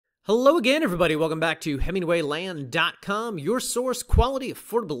Hello again, everybody. Welcome back to HemingwayLand.com, your source, quality,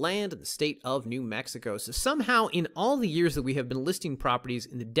 affordable land in the state of New Mexico. So somehow, in all the years that we have been listing properties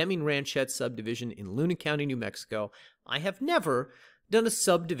in the Deming Ranchettes subdivision in Luna County, New Mexico, I have never done a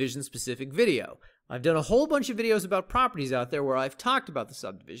subdivision-specific video. I've done a whole bunch of videos about properties out there where I've talked about the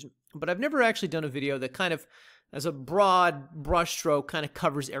subdivision, but I've never actually done a video that kind of, as a broad brushstroke, kind of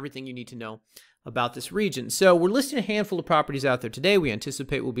covers everything you need to know about this region. So we're listing a handful of properties out there today. We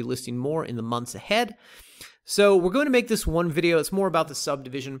anticipate we'll be listing more in the months ahead. So we're going to make this one video. It's more about the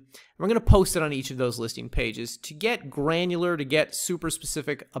subdivision. We're going to post it on each of those listing pages to get granular, to get super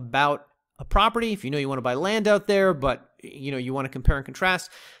specific about a property. If you know you want to buy land out there, but you want to compare and contrast,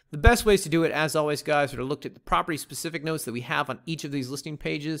 the best ways to do it, as always, guys, are to look at the property specific notes that we have on each of these listing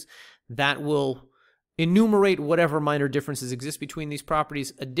pages. That will enumerate whatever minor differences exist between these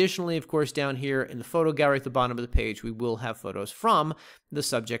properties. Additionally, of course, down here in the photo gallery at the bottom of the page, we will have photos from the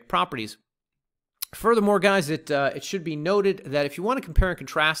subject properties. Furthermore, guys, it should be noted that if you want to compare and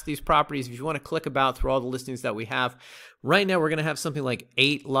contrast these properties, if you want to click about through all the listings that we have, right now we're going to have something like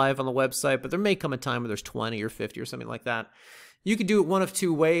 8 live on the website, but there may come a time where there's 20 or 50 or something like that. You can do it one of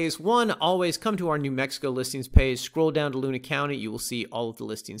two ways. One, always come to our New Mexico listings page, scroll down to Luna County. You will see all of the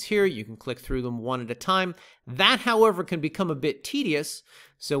listings here. You can click through them one at a time. That, however, can become a bit tedious.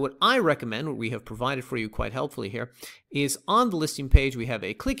 So what I recommend, what we have provided for you quite helpfully here, is on the listing page, we have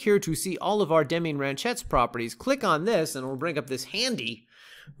a click here to see all of our Deming Ranchettes properties. Click on this and it will bring up this handy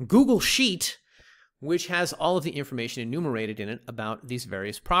Google Sheet, which has all of the information enumerated in it about these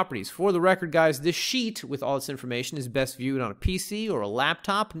various properties. For the record, guys, this sheet with all its information is best viewed on a PC or a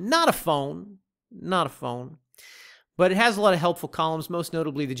laptop, not a phone, But it has a lot of helpful columns, most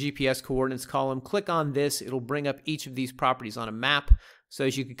notably the GPS coordinates column. Click on this, it'll bring up each of these properties on a map, so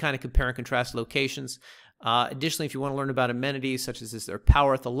as you can kind of compare and contrast locations. Additionally, if you want to learn about amenities, such as is there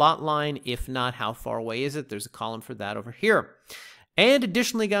power at the lot line? If not, how far away is it? There's a column for that over here. And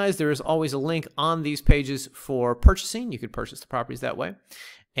additionally, guys, there is always a link on these pages for purchasing. You could purchase the properties that way.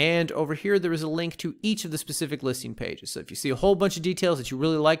 And over here, there is a link to each of the specific listing pages. So if you see a whole bunch of details that you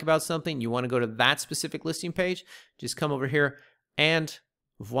really like about something, you want to go to that specific listing page, just come over here and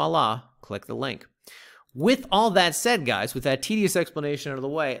voila, click the link. With all that said, guys, with that tedious explanation out of the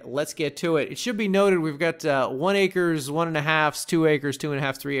way, let's get to it. It should be noted we've got 1 acres, 1.5, 2 acres,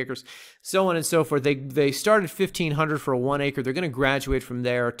 2.5, 3 acres, so on and so forth. They started $1,500 for a 1 acre. They're going to graduate from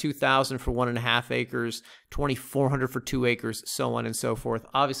there. $2,000 for 1.5 acres, $2,400 for 2 acres, so on and so forth.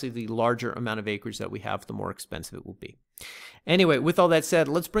 Obviously, the larger amount of acreage that we have, the more expensive it will be. Anyway, with all that said,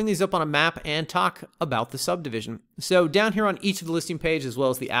 let's bring these up on a map and talk about the subdivision. So down here on each of the listing pages, as well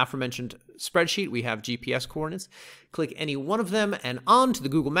as the aforementioned spreadsheet, we have GPS coordinates. Click any one of them, and on to the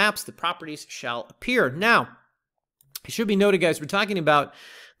Google Maps, the properties shall appear. Now, it should be noted, guys, we're talking about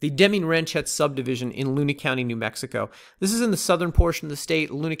the Deming Ranchettes subdivision in Luna County, New Mexico. This is in the southern portion of the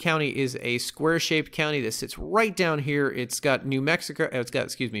state. Luna County is a square-shaped county that sits right down here. It's got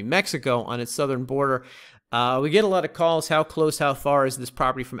Mexico on its southern border. We get a lot of calls, how close, how far is this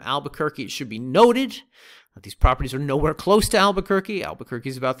property from Albuquerque? It should be noted that these properties are nowhere close to Albuquerque. Albuquerque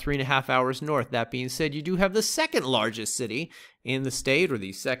is about 3.5 hours north. That being said, you do have the second largest city in the state, or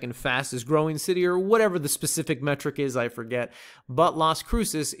the second fastest growing city, or whatever the specific metric is, I forget. But Las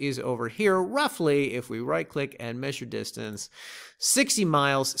Cruces is over here, roughly, if we right-click and measure distance, 60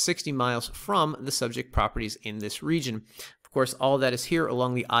 miles from the subject properties in this region. Of course, all of that is here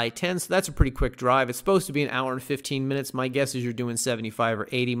along the I-10, so that's a pretty quick drive. It's supposed to be 1 hour and 15 minutes. My guess is you're doing 75 or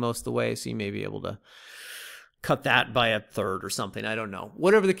 80 most of the way, so you may be able to cut that by a third or something. I don't know.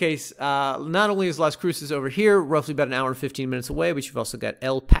 Whatever the case, not only is Las Cruces over here, roughly about 1 hour and 15 minutes away, but you've also got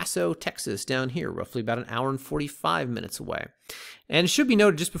El Paso, Texas down here, roughly about 1 hour and 45 minutes away. And it should be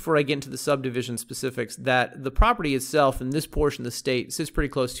noted, just before I get into the subdivision specifics, that the property itself in this portion of the state sits pretty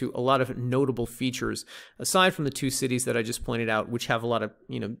close to a lot of notable features, aside from the 2 cities that I just pointed out, which have a lot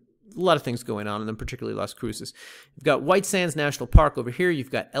of things going on in them, particularly Las Cruces. You've got White Sands National Park over here.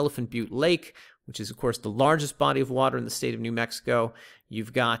 You've got Elephant Butte Lake, which is, of course, the largest body of water in the state of New Mexico.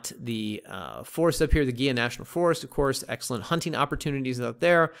 You've got the forest up here, the Guia National Forest, of course, excellent hunting opportunities out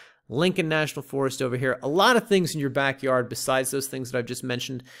there. Lincoln National Forest over here. A lot of things in your backyard besides those things that I've just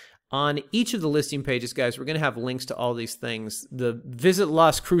mentioned. On each of the listing pages, guys, we're going to have links to all these things. The Visit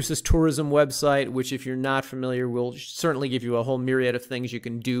Las Cruces tourism website, which if you're not familiar, will certainly give you a whole myriad of things you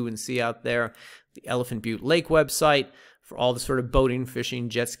can do and see out there. The Elephant Butte Lake website for all the sort of boating, fishing,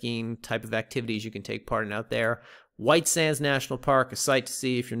 jet skiing type of activities you can take part in out there. White Sands National Park, a sight to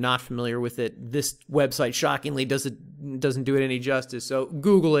see if you're not familiar with it. This website, shockingly, doesn't do it any justice. So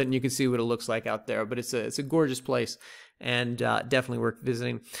Google it and you can see what it looks like out there. But it's a gorgeous place and definitely worth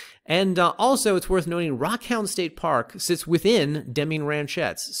visiting. And also, it's worth noting, Rockhound State Park sits within Deming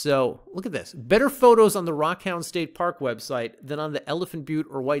Ranchettes. So look at this. Better photos on the Rockhound State Park website than on the Elephant Butte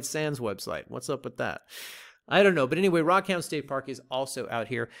or White Sands website. What's up with that? I don't know. But anyway, Rockhound State Park is also out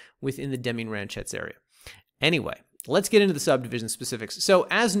here within the Deming Ranchettes area. Anyway, let's get into the subdivision specifics. So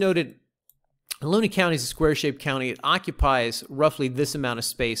as noted, Luna County is a square-shaped county. It occupies roughly this amount of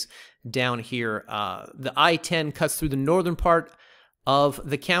space down here. The I-10 cuts through the northern part of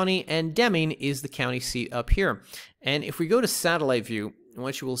the county, and Deming is the county seat up here. And if we go to satellite view,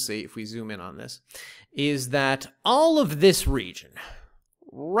 what you will see if we zoom in on this is that all of this region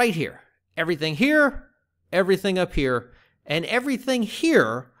right here, everything here, everything up here, and everything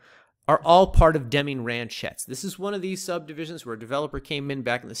here are all part of Deming Ranchettes. This is one of these subdivisions where a developer came in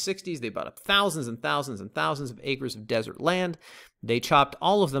back in the 60s. They bought up thousands and thousands and thousands of acres of desert land. They chopped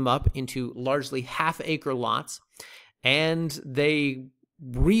all of them up into largely half-acre lots, and they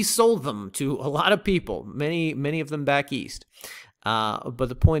resold them to a lot of people, many of them back east. But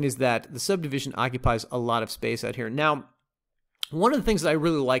the point is that the subdivision occupies a lot of space out here. Now, one of the things that I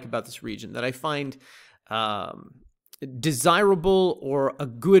really like about this region, that I find desirable or a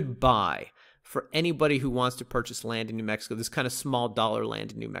good buy for anybody who wants to purchase land in New Mexico, this kind of small dollar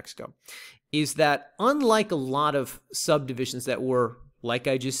land in New Mexico, is that unlike a lot of subdivisions that were, like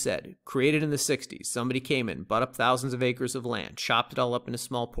I just said, created in the 60s, somebody came in, bought up thousands of acres of land, chopped it all up into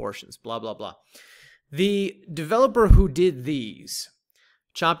small portions, blah, blah, blah. The developer who did these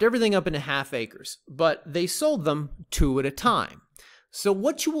chopped everything up into half acres, but they sold them 2 at a time. So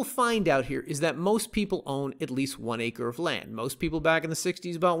what you will find out here is that most people own at least 1 acre of land. Most people back in the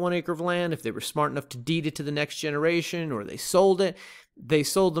 60s bought 1 acre of land. If they were smart enough to deed it to the next generation, or they sold it, they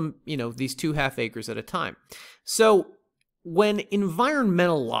sold them, you know, these 2 half acres at a time. So when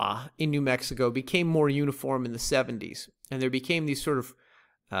environmental law in New Mexico became more uniform in the 70s, and there became these sort of,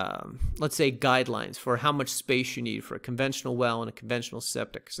 let's say, guidelines for how much space you need for a conventional well and a conventional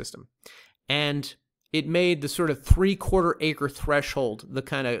septic system, and it made the sort of 3/4 acre threshold the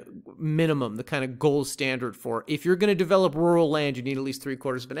kind of minimum, the kind of gold standard for if you're going to develop rural land, you need at least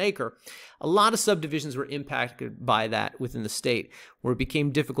 3/4 of an acre. A lot of subdivisions were impacted by that within the state, where it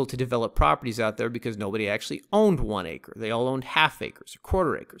became difficult to develop properties out there because nobody actually owned 1 acre. They all owned half acres or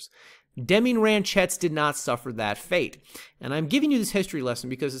quarter acres. Deming Ranchettes did not suffer that fate. And I'm giving you this history lesson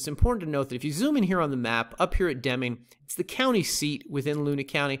because it's important to note that if you zoom in here on the map, up here at Deming, it's the county seat within Luna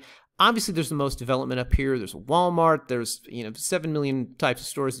County. Obviously, there's the most development up here. There's a Walmart. There's 7 million types of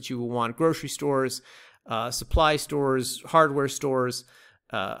stores that you will want: grocery stores, supply stores, hardware stores.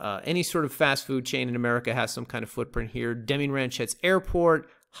 Any sort of fast food chain in America has some kind of footprint here. Deming Ranchettes Airport,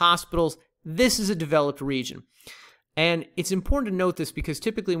 hospitals. This is a developed region. And it's important to note this because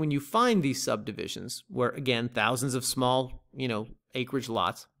typically when you find these subdivisions, where, again, thousands of small, acreage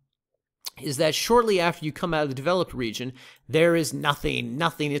lots, is that shortly after you come out of the developed region, there is nothing.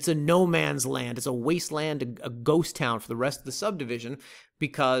 It's a no man's land. It's a wasteland, a ghost town for the rest of the subdivision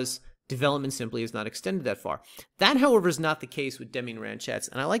because development simply is not extended that far. That, however, is not the case with Deming Ranchettes,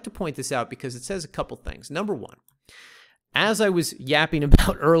 and I like to point this out because it says a couple things. Number one, as I was yapping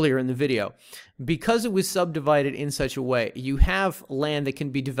about earlier in the video, because it was subdivided in such a way, you have land that can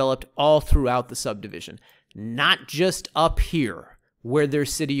be developed all throughout the subdivision, not just up here where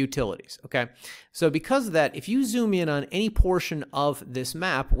there's city utilities, okay? So because of that, if you zoom in on any portion of this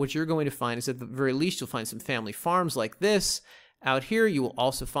map, what you're going to find is at the very least you'll find some family farms like this. Out here, you will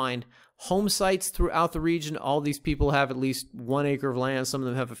also find home sites throughout the region. All these people have at least 1 acre of land. Some of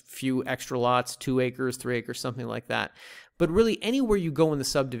them have a few extra lots, 2 acres, 3 acres, something like that. But really, anywhere you go in the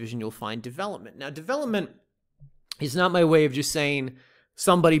subdivision, you'll find development. Now, development is not my way of just saying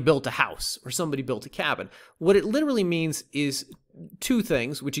somebody built a house or somebody built a cabin. What it literally means is 2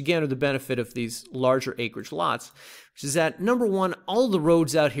 things, which again are the benefit of these larger acreage lots, which is that, number one, all the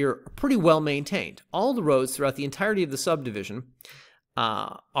roads out here are pretty well maintained. All the roads throughout the entirety of the subdivision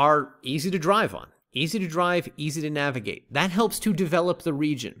are easy to drive on. Easy to drive, easy to navigate. That helps to develop the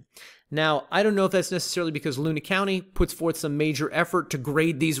region. Now, I don't know if that's necessarily because Luna County puts forth some major effort to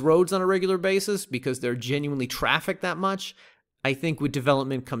grade these roads on a regular basis because they're genuinely trafficked that much. I think with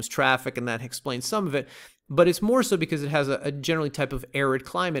development comes traffic, and that explains some of it. But it's more so because it has a generally type of arid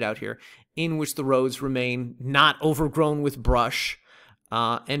climate out here in which the roads remain not overgrown with brush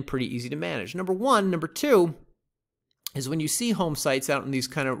and pretty easy to manage. Number one. Number two is when you see home sites out in these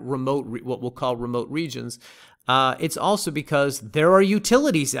kind of remote, what we'll call remote regions, it's also because there are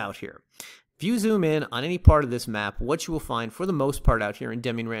utilities out here. If you zoom in on any part of this map, what you will find for the most part out here in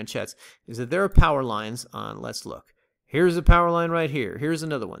Deming Ranchettes is that there are power lines on, let's look. Here's a power line right here. Here's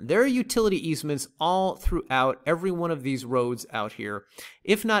another one. There are utility easements all throughout every one of these roads out here.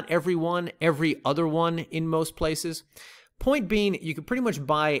 If not every one, every other one in most places. Point being, you can pretty much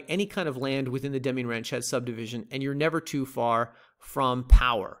buy any kind of land within the Deming Ranchettes subdivision, and you're never too far from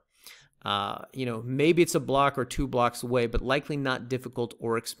power. You know, maybe it's a block or 2 blocks away, but likely not difficult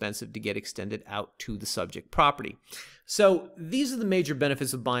or expensive to get extended out to the subject property. So these are the major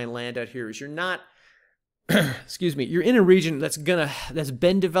benefits of buying land out here. Is you're not, excuse me, you're in a region that's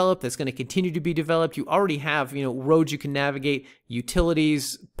been developed, that's gonna continue to be developed. You already have, you know, roads you can navigate,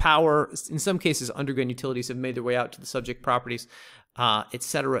 utilities, power. In some cases, underground utilities have made their way out to the subject properties, et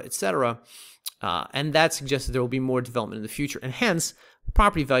cetera, et cetera. And that suggests that there will be more development in the future, and hence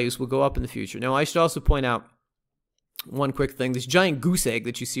property values will go up in the future. Now, I should also point out one quick thing. This giant goose egg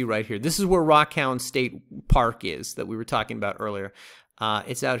that you see right here, this is where Rockhound State Park is that we were talking about earlier.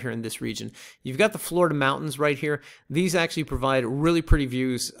 It's out here in this region. You've got the Florida mountains right here. These actually provide really pretty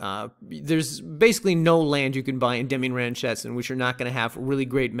views. There's basically no land you can buy in Deming Ranchettes in which you're not going to have really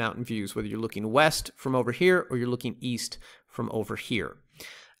great mountain views, whether you're looking west from over here or you're looking east from over here.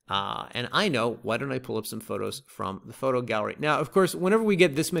 And I know, why don't I pull up some photos from the photo gallery? Now, of course, whenever we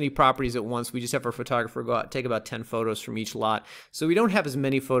get this many properties at once, we just have our photographer go out, take about 10 photos from each lot. So we don't have as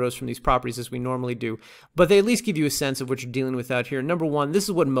many photos from these properties as we normally do, but they at least give you a sense of what you're dealing with out here. Number one, this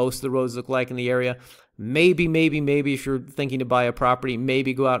is what most of the roads look like in the area. Maybe if you're thinking to buy a property,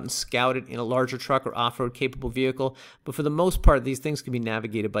 maybe go out and scout it in a larger truck or off-road capable vehicle. But for the most part, these things can be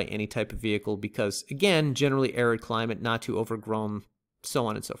navigated by any type of vehicle because, again, generally arid climate, not too overgrown, so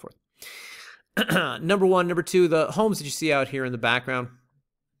on and so forth. Number one. Number two, the homes that you see out here in the background,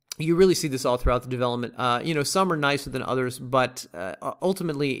 you really see this all throughout the development. You know, some are nicer than others, but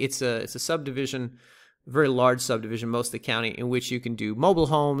ultimately it's a subdivision, a very large subdivision, most of the county, in which you can do mobile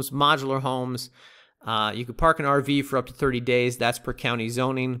homes, modular homes. You can park an RV for up to 30 days. That's per county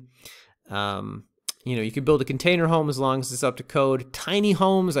zoning. You know, you can build a container home as long as it's up to code. Tiny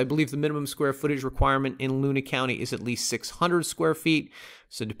homes, I believe the minimum square footage requirement in Luna County is at least 600 square feet.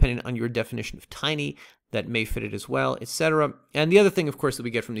 So depending on your definition of tiny, that may fit it as well, etc. And the other thing, of course, that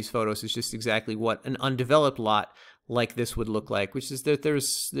we get from these photos is just exactly what an undeveloped lot like this would look like, which is that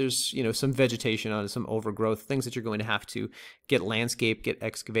there's you know, some vegetation on it, some overgrowth, things that you're going to have to get landscaped, get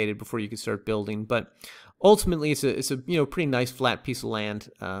excavated before you can start building. But ultimately, it's a you know, pretty nice flat piece of land,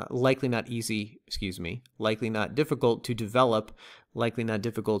 likely not difficult to develop, likely not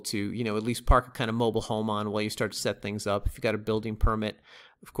difficult to, you know, at least park a kind of mobile home on while you start to set things up. If you got a building permit,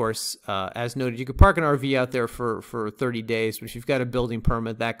 of course, as noted, you could park an RV out there for 30 days, but if you've got a building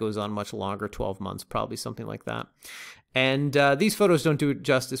permit, that goes on much longer, 12 months, probably something like that. And these photos don't do it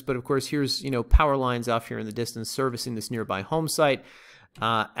justice, but of course, here's, you know, power lines off here in the distance servicing this nearby home site.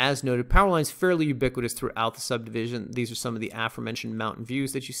 As noted, power lines fairly ubiquitous throughout the subdivision. These are some of the aforementioned mountain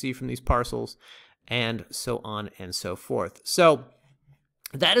views that you see from these parcels, and so on and so forth. So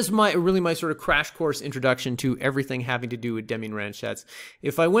that is really my sort of crash course introduction to everything having to do with Deming Ranchettes.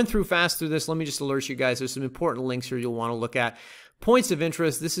 If I went fast through this, let me just alert you guys, there's some important links here you'll want to look at. Points of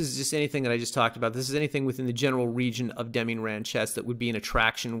interest, this is just anything that I just talked about. This is anything within the general region of Deming Ranchettes that would be an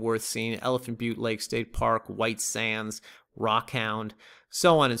attraction worth seeing. Elephant Butte Lake State Park, White Sands, Rockhound,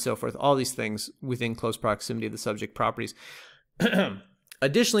 so on and so forth. All these things within close proximity of the subject properties.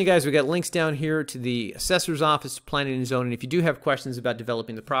 Additionally, guys, we got links down here to the assessor's office, planning and zoning. If you do have questions about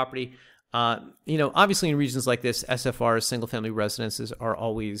developing the property, you know, obviously in regions like this, SFRs, single-family residences, are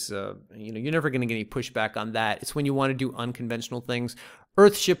always, you know, you're never going to get any pushback on that. It's when you want to do unconventional things.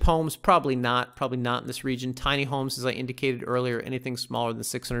 Earthship homes, probably not in this region. Tiny homes, as I indicated earlier, anything smaller than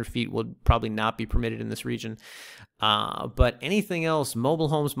 600 feet will probably not be permitted in this region. But anything else, mobile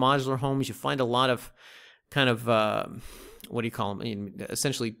homes, modular homes, you find a lot of kind of, what do you call them? I mean,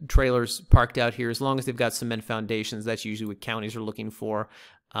 essentially trailers parked out here. As long as they've got cement foundations, that's usually what counties are looking for.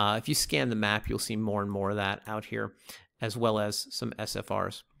 If you scan the map, you'll see more and more of that out here, as well as some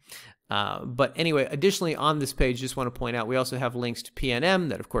SFRs. But anyway, additionally on this page, just want to point out, we also have links to PNM,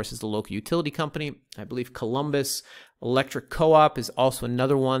 that of course is the local utility company. I believe Columbus Electric Co-op is also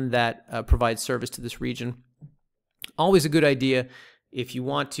another one that provides service to this region. Always a good idea if you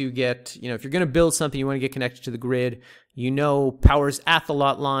want to get, you know, if you're going to build something, you want to get connected to the grid, you know, power's at the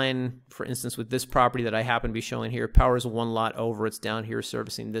lot line. For instance, with this property that I happen to be showing here, power's one lot over. It's down here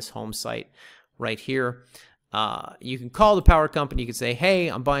servicing this home site right here. You can call the power company. You can say, hey,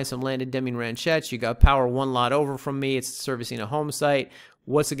 I'm buying some land in Deming Ranchettes. You got power one lot over from me. It's servicing a home site.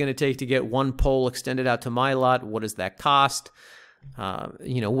 What's it going to take to get one pole extended out to my lot? What does that cost?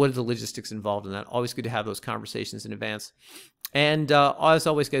 What are the logistics involved in that? Always good to have those conversations in advance. And as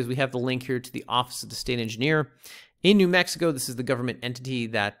always, guys, we have the link here to the Office of the State Engineer in New Mexico. This is the government entity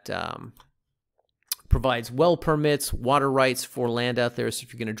that provides well permits, water rights for land out there. So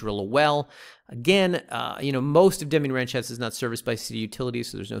if you're going to drill a well, again, most of Deming Ranchettes is not serviced by city utilities,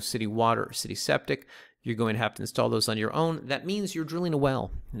 so there's no city water or city septic. You're going to have to install those on your own. That means you're drilling a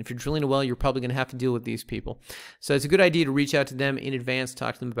well. And if you're drilling a well, you're probably going to have to deal with these people. So it's a good idea to reach out to them in advance,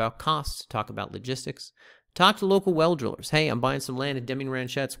 talk to them about costs, talk about logistics, talk to local well drillers. Hey, I'm buying some land at Deming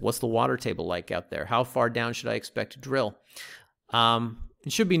Ranchettes. What's the water table like out there? How far down should I expect to drill?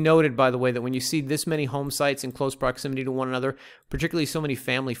 It should be noted, by the way, that when you see this many home sites in close proximity to one another, particularly so many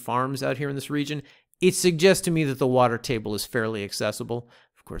family farms out here in this region, it suggests to me that the water table is fairly accessible.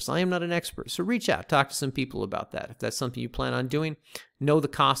 Of course, I am not an expert, so reach out, talk to some people about that. If that's something you plan on doing, know the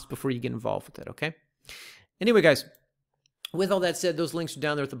cost before you get involved with it, okay? Anyway, guys, with all that said, those links are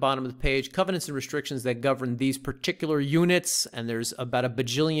down there at the bottom of the page. Covenants and restrictions that govern these particular units, and there's about a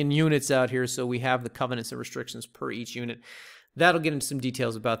bajillion units out here, so we have the covenants and restrictions per each unit. That'll get into some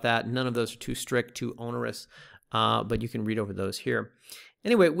details about that. None of those are too strict, too onerous, but you can read over those here.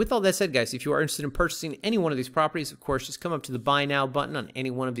 Anyway, with all that said, guys, if you are interested in purchasing any one of these properties, of course, just come up to the Buy Now button on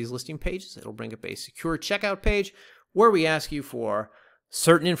any one of these listing pages. It'll bring up a secure checkout page where we ask you for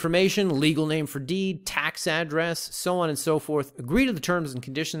certain information, legal name for deed, tax address, so on and so forth. Agree to the terms and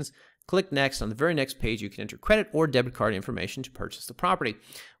conditions. Click Next. On the very next page, you can enter credit or debit card information to purchase the property.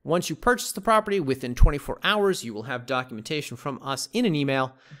 Once you purchase the property, within 24 hours, you will have documentation from us in an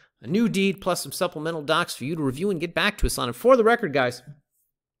email, a new deed, plus some supplemental docs for you to review and get back to us on. And for the record, guys,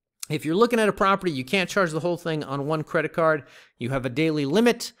 if you're looking at a property, you can't charge the whole thing on one credit card. You have a daily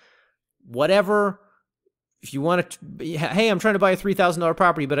limit, whatever. If you want to, hey, I'm trying to buy a $3,000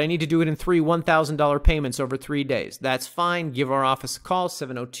 property, but I need to do it in three $1,000 payments over 3 days. That's fine. Give our office a call,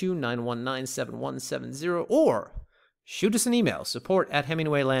 702-919-7170, or shoot us an email,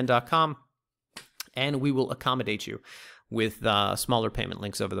 support@hemingwayland.com, and we will accommodate you with smaller payment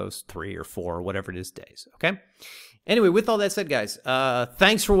links over those 3 or 4 or whatever it is days, okay? Anyway, with all that said, guys,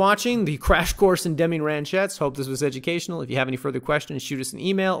 thanks for watching the crash course in Deming Ranchettes. Hope this was educational. If you have any further questions, shoot us an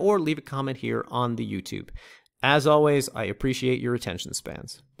email or leave a comment here on the YouTube. As always, I appreciate your attention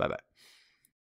spans. Bye-bye.